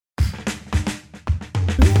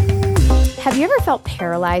Have you ever felt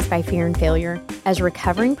paralyzed by fear and failure? As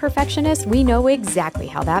recovering perfectionists, we know exactly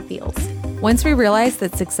how that feels. Once we realized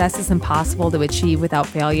that success is impossible to achieve without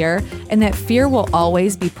failure and that fear will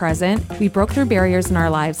always be present, we broke through barriers in our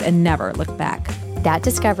lives and never looked back. That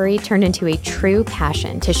discovery turned into a true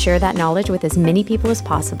passion to share that knowledge with as many people as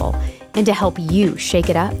possible and to help you shake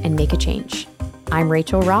it up and make a change. I'm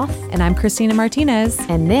Rachel Roth. And I'm Christina Martinez.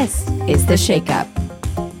 And this is The Shake Up.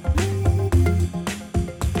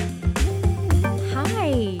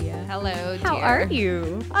 Hello, dear. How are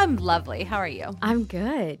you? I'm lovely. How are you? I'm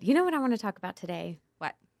good. You know what I want to talk about today?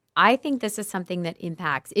 What? I think this is something that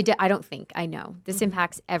impacts, I don't think, I know. This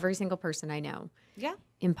impacts every single person I know. Yeah.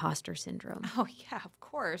 Imposter syndrome. Oh, yeah, of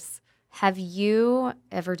course. Have you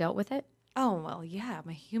ever dealt with it? Oh, well, yeah, I'm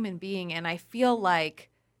a human being, and I feel like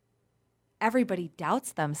everybody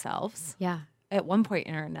doubts themselves. Yeah. At one point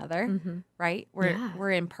or another, right?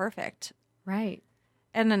 We're imperfect. Right.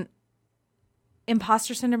 And then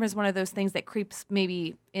imposter syndrome is one of those things that creeps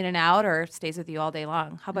maybe in and out or stays with you all day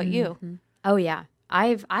long. How about you? Oh, yeah.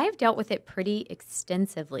 I've dealt with it pretty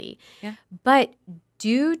extensively. Yeah. But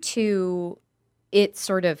due to it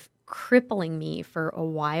sort of crippling me for a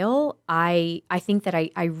while, I think that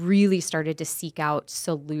I really started to seek out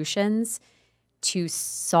solutions to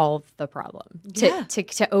solve the problem,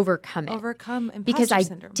 to overcome it. Overcome imposter because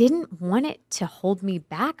syndrome. I didn't want it to hold me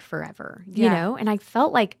back forever, you know? And I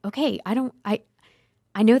felt like, okay,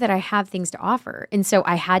 I know that I have things to offer. And so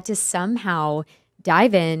I had to somehow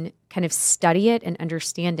dive in, kind of study it and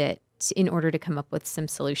understand it in order to come up with some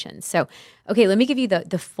solutions. So, okay, let me give you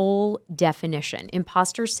the full definition.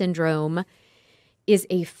 Imposter syndrome is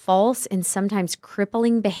a false and sometimes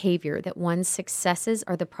crippling behavior that one's successes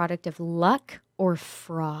are the product of luck or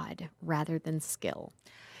fraud rather than skill.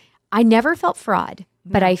 I never felt fraud,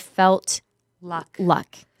 but I felt luck.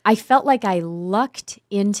 I felt like I lucked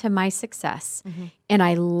into my success and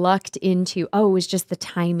I lucked into, it was just the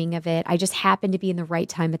timing of it. I just happened to be in the right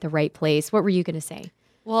time at the right place. What were you going to say?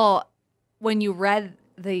 Well, when you read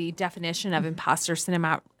the definition of imposter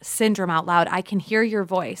syndrome out loud, I can hear your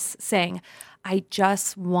voice saying, I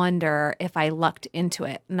just wonder if I lucked into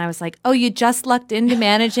it. And I was like, oh, you just lucked into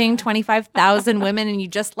managing 25,000 women and you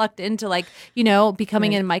just lucked into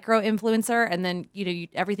becoming a micro influencer and then,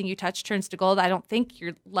 everything you touch turns to gold. I don't think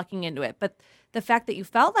you're lucking into it. But the fact that you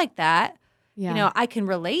felt like that, I can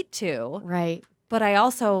relate to. Right. But I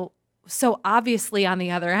also so obviously on the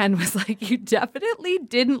other end was like, you definitely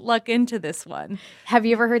didn't luck into this one. Have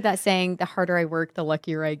you ever heard that saying, the harder I work, the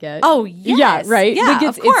luckier I get? Oh, yes. Yeah, right? Yeah,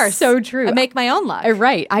 of course. It's so true. I make my own luck.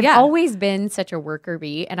 Right. I've always been such a worker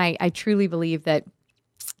bee, and I truly believe that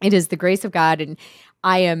it is the grace of God, and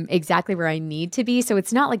I am exactly where I need to be. So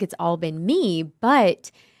it's not like it's all been me, but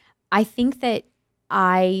I think that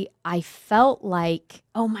I felt like,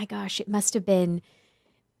 oh my gosh, it must have been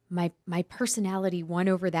my personality won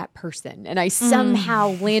over that person, and I somehow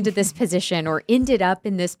landed this position or ended up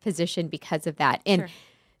in this position because of that. And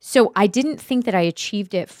so I didn't think that I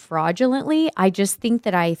achieved it fraudulently. I just think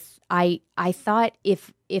that I thought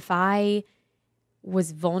if I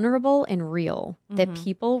was vulnerable and real, that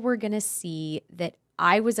people were going to see that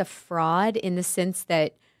I was a fraud in the sense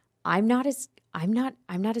that I'm not as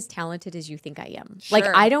talented as you think I am. Sure.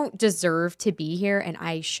 Like, I don't deserve to be here and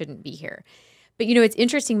I shouldn't be here. But, it's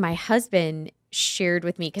interesting. My husband shared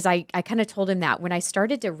with me, because I kind of told him that when I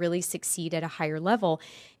started to really succeed at a higher level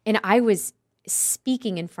and I was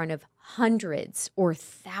speaking in front of hundreds or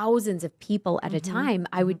thousands of people at a time,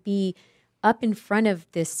 I would be up in front of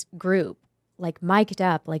this group, like mic'd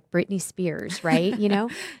up like Britney Spears, right? And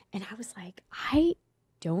I was like, I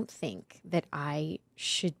don't think that I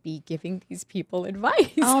should be giving these people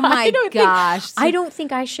advice. Oh my gosh. I don't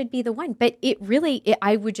think I should be the one. But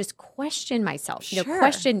I would just question myself,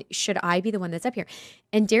 question, should I be the one that's up here?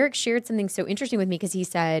 And Derek shared something so interesting with me, because he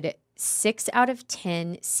said 6 out of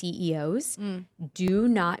 10 CEOs do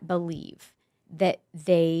not believe that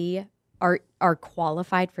they are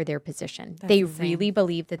qualified for their position. They really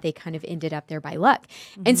believe that they kind of ended up there by luck.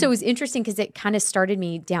 And so it was interesting, because it kind of started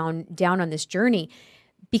me down on this journey.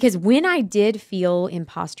 Because when I did feel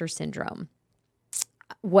imposter syndrome,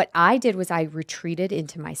 what I did was I retreated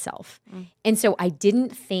into myself. And so I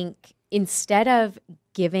didn't think, instead of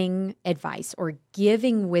giving advice or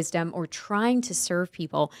giving wisdom or trying to serve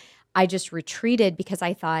people, I just retreated, because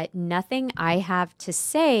I thought nothing I have to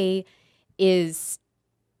say is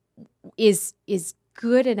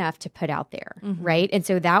good enough to put out there, right? And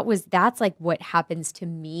so that's like what happens to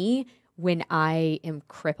me when I am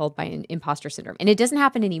crippled by an imposter syndrome. And it doesn't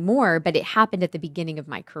happen anymore, but it happened at the beginning of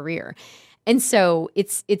my career. And so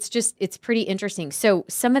it's pretty interesting. So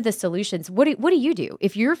some of the solutions, what do you do?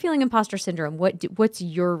 If you're feeling imposter syndrome, what's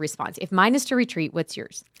your response? If mine is to retreat, what's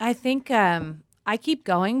yours? I think I keep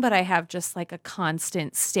going, but I have just like a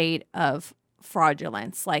constant state of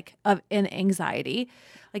fraudulence, like of an anxiety.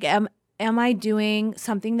 Like am I doing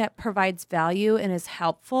something that provides value and is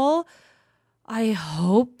helpful? I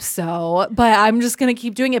hope so, but I'm just going to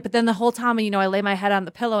keep doing it. But then the whole time, I lay my head on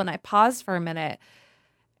the pillow and I pause for a minute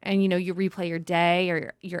and, you replay your day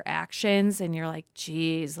or your actions and you're like,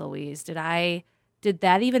 geez, Louise, did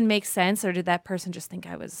that even make sense? Or did that person just think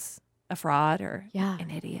I was a fraud or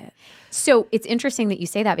an idiot? So it's interesting that you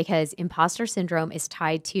say that because imposter syndrome is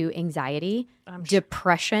tied to anxiety,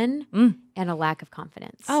 depression, and a lack of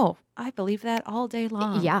confidence. Oh, I believe that all day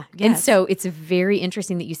long. Yeah. Yes. And so it's very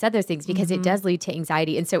interesting that you said those things because it does lead to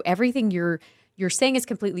anxiety. And so everything you're saying is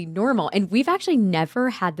completely normal. And we've actually never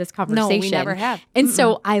had this conversation. No, we never have. And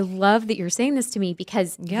so I love that you're saying this to me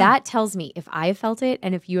because that tells me if I have felt it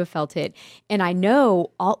and if you have felt it. And I know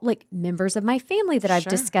all like members of my family that I've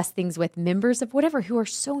discussed things with, members of whatever who are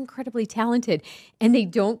so incredibly talented and they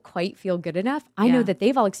don't quite feel good enough. I know that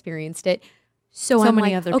they've all experienced it. So I'm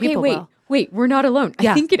many like, other okay, people will. Wait, we're not alone.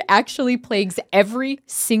 Yeah. I think it actually plagues every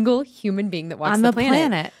single human being that walks on the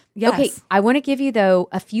planet. Yes. Okay, I want to give you though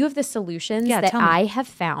a few of the solutions that tell me. I have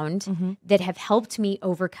found that have helped me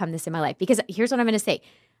overcome this in my life. Because here's what I'm going to say.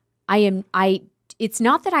 It's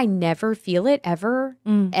not that I never feel it ever,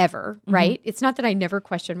 right? It's not that I never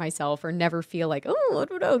question myself or never feel like, oh, I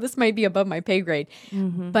don't know, this might be above my pay grade.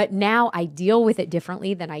 But now I deal with it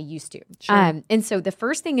differently than I used to. Sure. And so the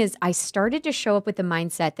first thing is I started to show up with the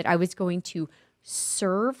mindset that I was going to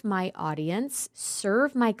serve my audience,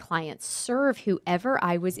 serve my clients, serve whoever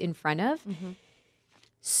I was in front of,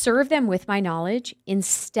 serve them with my knowledge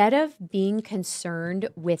instead of being concerned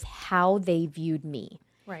with how they viewed me.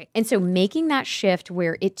 Right. And so making that shift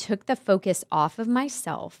where it took the focus off of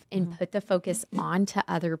myself and put the focus onto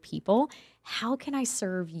other people. How can I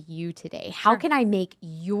serve you today? How can I make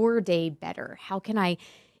your day better? How can I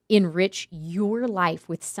enrich your life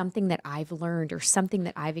with something that I've learned or something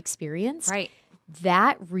that I've experienced? Right.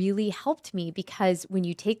 That really helped me because when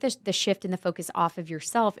you take the shift and the focus off of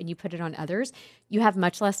yourself and you put it on others, you have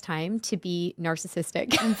much less time to be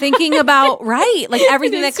narcissistic. And thinking about, like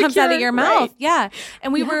everything that comes out of your mouth. Right. Yeah.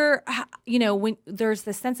 And we were, when there's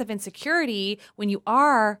this sense of insecurity when you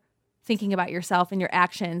are thinking about yourself and your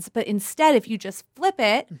actions, but instead, if you just flip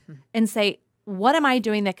it and say, what am I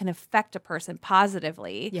doing that can affect a person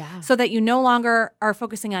positively? Yeah. So that you no longer are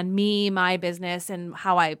focusing on me, my business, and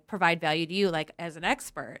how I provide value to you, like as an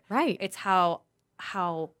expert. Right. It's how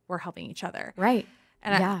we're helping each other. Right.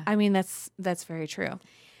 And I mean, that's very true.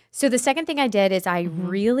 So the second thing I did is I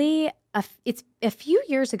really, it's a few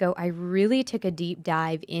years ago, I really took a deep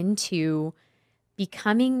dive into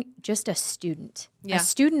becoming just a student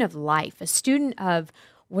of life, a student of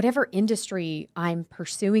whatever industry I'm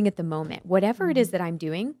pursuing at the moment, whatever it is that I'm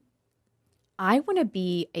doing, I want to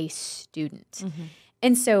be a student.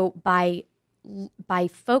 And so by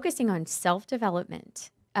focusing on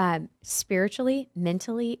self-development, spiritually,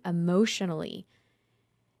 mentally, emotionally,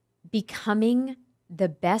 becoming the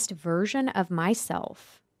best version of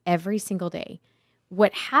myself every single day,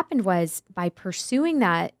 what happened was by pursuing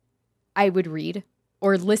that, I would read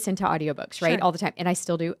or listen to audiobooks, right? All the time. And I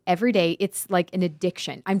still do every day. It's like an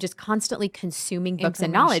addiction. I'm just constantly consuming books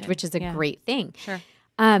and knowledge, which is a great thing. Sure.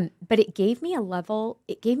 But it gave me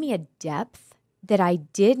a depth that I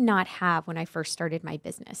did not have when I first started my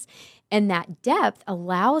business. And that depth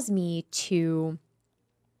allows me to,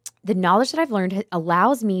 the knowledge that I've learned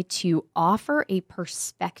allows me to offer a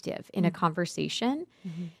perspective in a conversation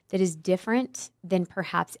that is different than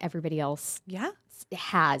perhaps everybody else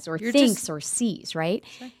has or thinks or sees, right?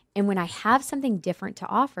 Sure. And when I have something different to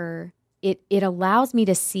offer, it allows me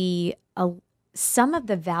to see some of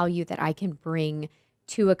the value that I can bring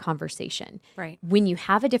to a conversation. Right. When you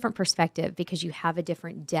have a different perspective because you have a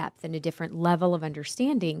different depth and a different level of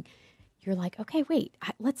understanding, you're like, okay, wait,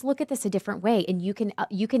 let's look at this a different way. And you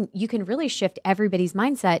can really shift everybody's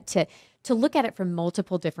mindset to look at it from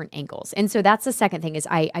multiple different angles. And so that's the second thing is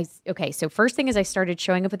so first thing is I started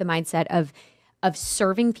showing up with the mindset of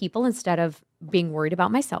serving people instead of being worried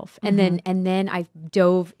about myself. And then I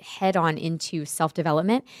dove head on into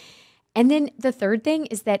self-development. And then the third thing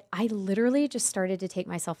is that I literally just started to take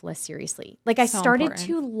myself less seriously. Like I started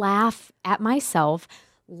to laugh at myself,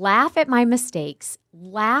 laugh at my mistakes,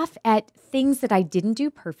 laugh at things that I didn't do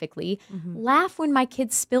perfectly, laugh when my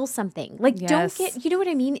kids spill something. Like don't get, you know what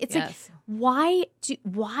I mean? It's like,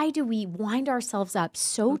 why do we wind ourselves up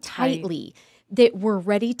so tightly that we're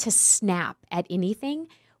ready to snap at anything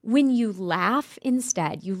when you laugh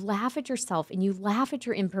instead, you laugh at yourself and you laugh at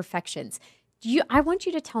your imperfections. I want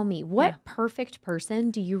you to tell me, what perfect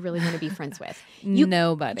person do you really want to be friends with?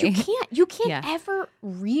 Nobody. You can't ever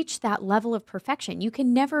reach that level of perfection. You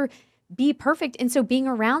can never be perfect. And so being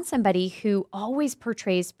around somebody who always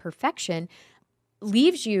portrays perfection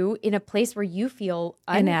leaves you in a place where you feel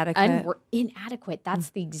inadequate.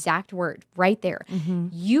 That's the exact word right there.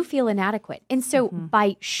 You feel inadequate. And so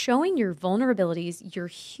by showing your vulnerabilities, your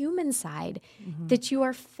human side, that you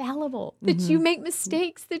are fallible, that you make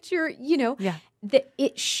mistakes, that you're, that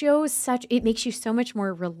it makes you so much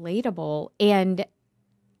more relatable. And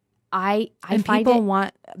I find people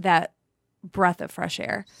want that breath of fresh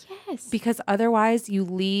air. Yes. Because otherwise you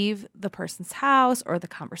leave the person's house or the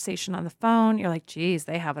conversation on the phone. You're like, geez,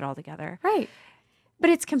 they have it all together. Right. But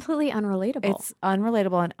it's completely unrelatable. It's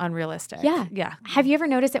unrelatable and unrealistic. Yeah. Yeah. Have you ever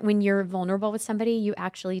noticed that when you're vulnerable with somebody, you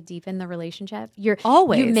actually deepen the relationship? You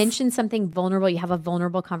Always. mention something vulnerable, you have a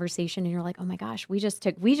vulnerable conversation and you're like, oh my gosh, we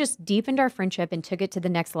just deepened our friendship and took it to the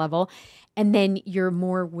next level. And then you're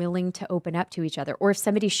more willing to open up to each other. Or if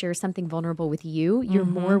somebody shares something vulnerable with you, you're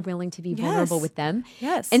more willing to be vulnerable with them.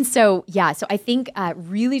 Yes. And so, so I think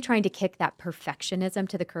really trying to kick that perfectionism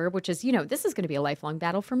to the curb, which is, this is going to be a lifelong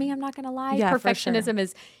battle for me. I'm not going to lie. Yeah, Perfectionism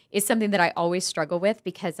is something that I always struggle with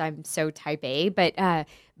because I'm so type A,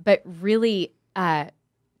 but really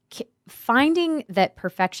finding that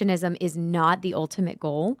perfectionism is not the ultimate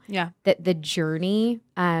goal. Yeah. That the journey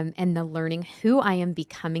and the learning who I am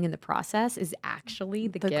becoming in the process is actually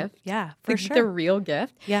the gift. Yeah, for sure. The real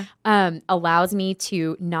gift. Yeah. Allows me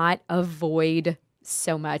to not avoid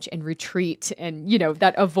so much and retreat and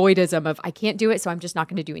that avoidism of I can't do it, so I'm just not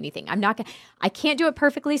going to do anything. I can't do it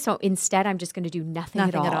perfectly, so instead I'm just going to do nothing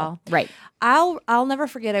at all. Right. I'll never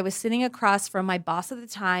forget, I was sitting across from my boss at the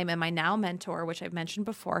time and my now mentor, which I've mentioned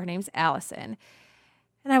before. Her name's Allison.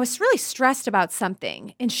 And I was really stressed about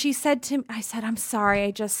something. And she said to me, I said, I'm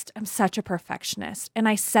sorry, I'm such a perfectionist. And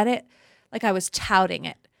I said it like I was touting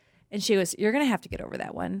it. And she goes, you're going to have to get over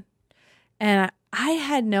that one. And I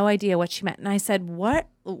had no idea what she meant. And I said, what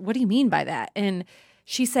do you mean by that? And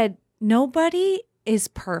she said, nobody is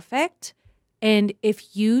perfect. And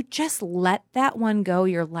if you just let that one go,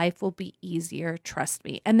 your life will be easier. Trust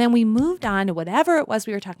me. And then we moved on to whatever it was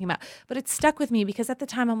we were talking about. But it stuck with me because at the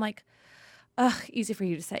time I'm like, ugh, easy for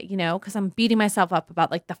you to say, because I'm beating myself up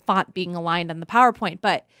about like the font being aligned on the PowerPoint.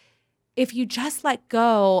 But if you just let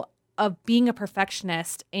go of being a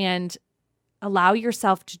perfectionist and allow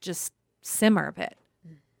yourself to just simmer a bit,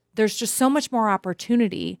 there's just so much more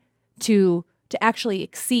opportunity to actually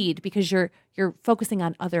exceed because you're focusing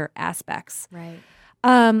on other aspects. Right.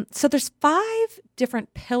 So there's 5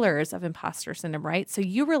 different pillars of imposter syndrome, right? So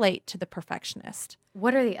you relate to the perfectionist.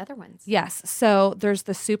 What are the other ones? Yes. So there's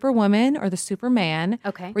the superwoman or the superman.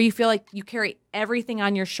 Okay. Where you feel like you carry everything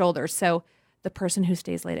on your shoulders. So the person who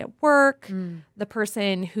stays late at work, the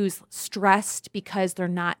person who's stressed because they're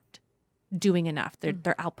not doing enough.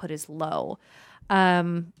 Their output is low.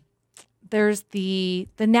 There's the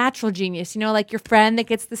natural genius, like your friend that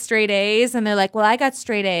gets the straight A's and they're like, well, I got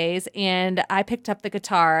straight A's and I picked up the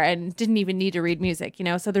guitar and didn't even need to read music,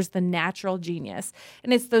 So there's the natural genius.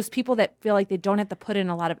 And it's those people that feel like they don't have to put in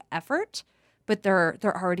a lot of effort, but they're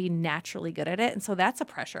already naturally good at it. And so that's a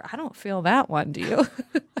pressure. I don't feel that one, do you?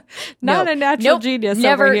 Not a natural genius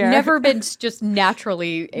over here. Never been just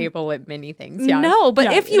naturally able at many things. Yeah. No,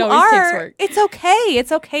 but if you are, it's okay.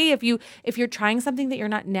 It's okay if you're trying something that you're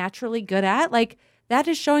not naturally good at. Like that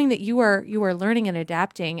is showing that you are learning and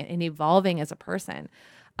adapting and evolving as a person.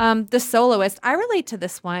 The soloist, I relate to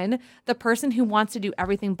this one. The person who wants to do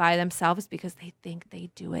everything by themselves because they think they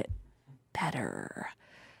do it better.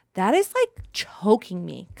 That is like choking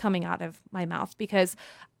me coming out of my mouth because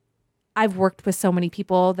I've worked with so many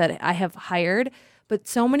people that I have hired, but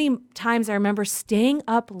so many times I remember staying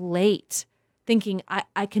up late thinking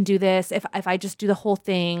I can do this. If I just do the whole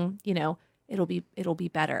thing, it'll be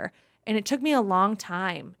better. And it took me a long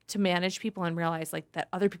time to manage people and realize like that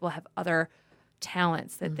other people have other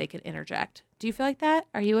talents that they could interject. Do you feel like that?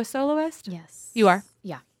 Are you a soloist? Yes. You are?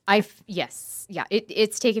 Yeah. Yes. Yeah.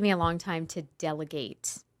 It's taken me a long time to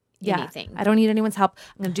delegate anything. I don't need anyone's help.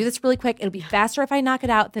 I'm going to do this really quick. It'll be faster if I knock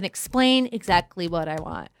it out than explain exactly what I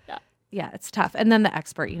want. Yeah, it's tough. And then the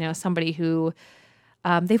expert, somebody who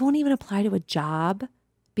they won't even apply to a job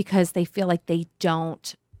because they feel like they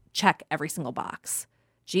don't check every single box.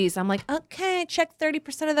 Geez, I'm like, okay, check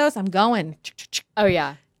 30% of those. I'm going. Oh,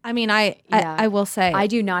 yeah. I mean, I will say. I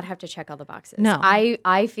do not have to check all the boxes. No.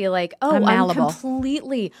 I feel like, I'm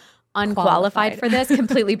completely unqualified for this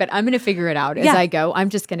completely, but I'm going to figure it out as I go. I'm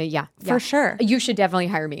just going to, For sure. You should definitely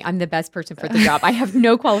hire me. I'm the best person for the job. I have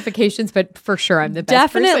no qualifications, but for sure I'm the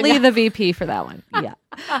best Definitely person. the VP for that one.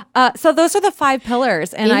 Yeah. So those are the 5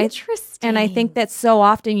 pillars. And I think that so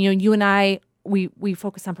often, you and I, we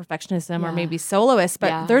focus on perfectionism or maybe soloists,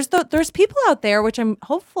 but there's people out there, which I'm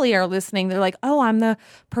hopefully are listening. They're like, oh, I'm the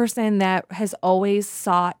person that has always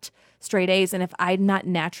sought straight A's. And if I'm not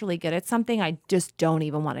naturally good at something, I just don't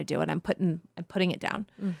even want to do it. I'm putting it down.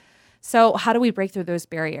 So how do we break through those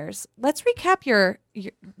barriers? Let's recap your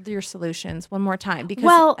solutions one more time,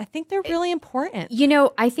 because I think they're really important.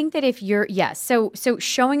 I think that if you're, so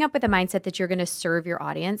showing up with a mindset that you're going to serve your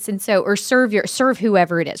audience, and or serve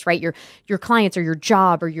whoever it is, right? Your clients or your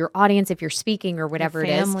job or your audience, if you're speaking or whatever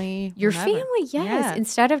your family, it is. Your family, yes. Yeah.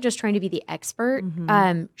 Instead of just trying to be the expert,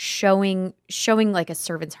 showing like a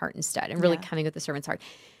servant's heart instead, and really coming with the servant's heart.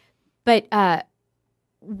 But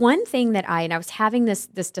one thing that I was having this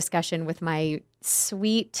discussion with my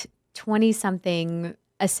sweet 20-something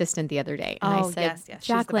assistant the other day. And I said, yes,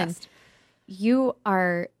 Jacqueline,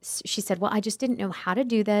 she said, well, I just didn't know how to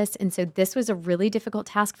do this. And so this was a really difficult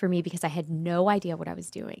task for me because I had no idea what I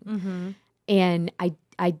was doing. And I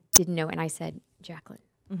didn't know. And I said, Jacqueline,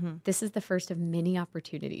 this is the first of many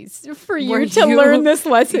opportunities for you to learn this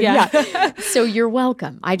lesson. Yeah. So you're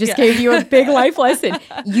welcome. I just gave you a big life lesson.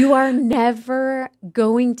 You are never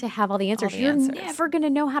going to have all the answers. You're never going to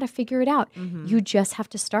know how to figure it out. You just have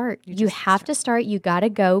to start. You have to start. You got to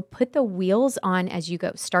go. Put the wheels on as you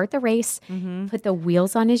go. Start the race. Put the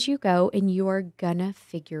wheels on as you go, and you are going to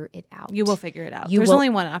figure it out. You will figure it out. There's only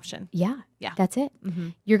one option. Yeah. That's it.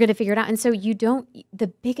 You're going to figure it out. And so the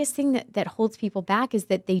biggest thing that holds people back is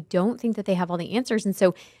that they don't think that they have all the answers. And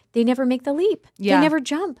so they never make the leap. They never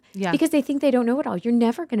jump because they think they don't know it all. You're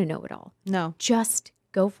never going to know it all. No. Just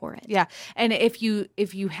go for it. Yeah. And if you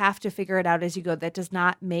have to figure it out as you go, that does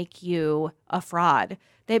not make you a fraud.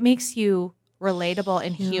 That makes you relatable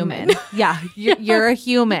and human. You're a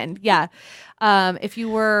human. Yeah. If you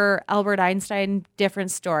were Albert Einstein,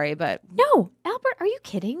 different story, but no, Albert, are you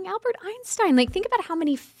kidding? Albert Einstein, like think about how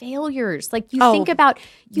many failures, like think about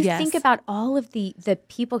all of the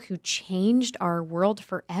people who changed our world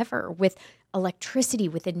forever with electricity,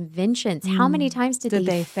 with inventions. How many times did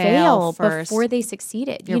they fail before they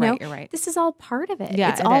succeeded? You're right. This is all part of it.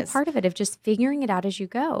 Yeah, it's all part of it, of just figuring it out as you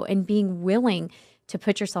go and being willing to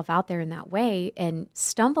put yourself out there in that way and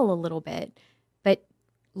stumble a little bit, but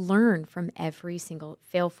learn from every single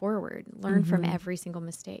fail forward, learn from every single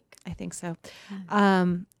mistake. I think so.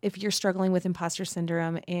 If you're struggling with imposter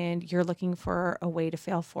syndrome and you're looking for a way to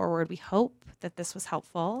fail forward, we hope that this was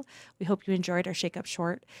helpful. We hope you enjoyed our Shake Up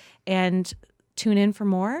Short, and tune in for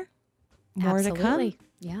more to come.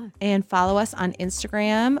 Yeah. And follow us on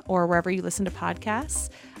Instagram or wherever you listen to podcasts.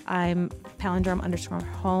 I'm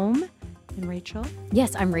palindrome_home. And Rachel?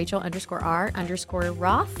 Yes, I'm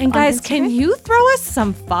Rachel_R_Roth. And guys, can you throw us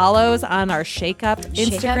some follows on our Shake Up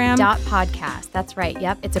Instagram? Shakeup.podcast. That's right.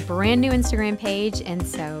 Yep. It's a brand new Instagram page. And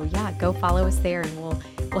so, go follow us there and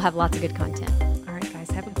we'll have lots of good content.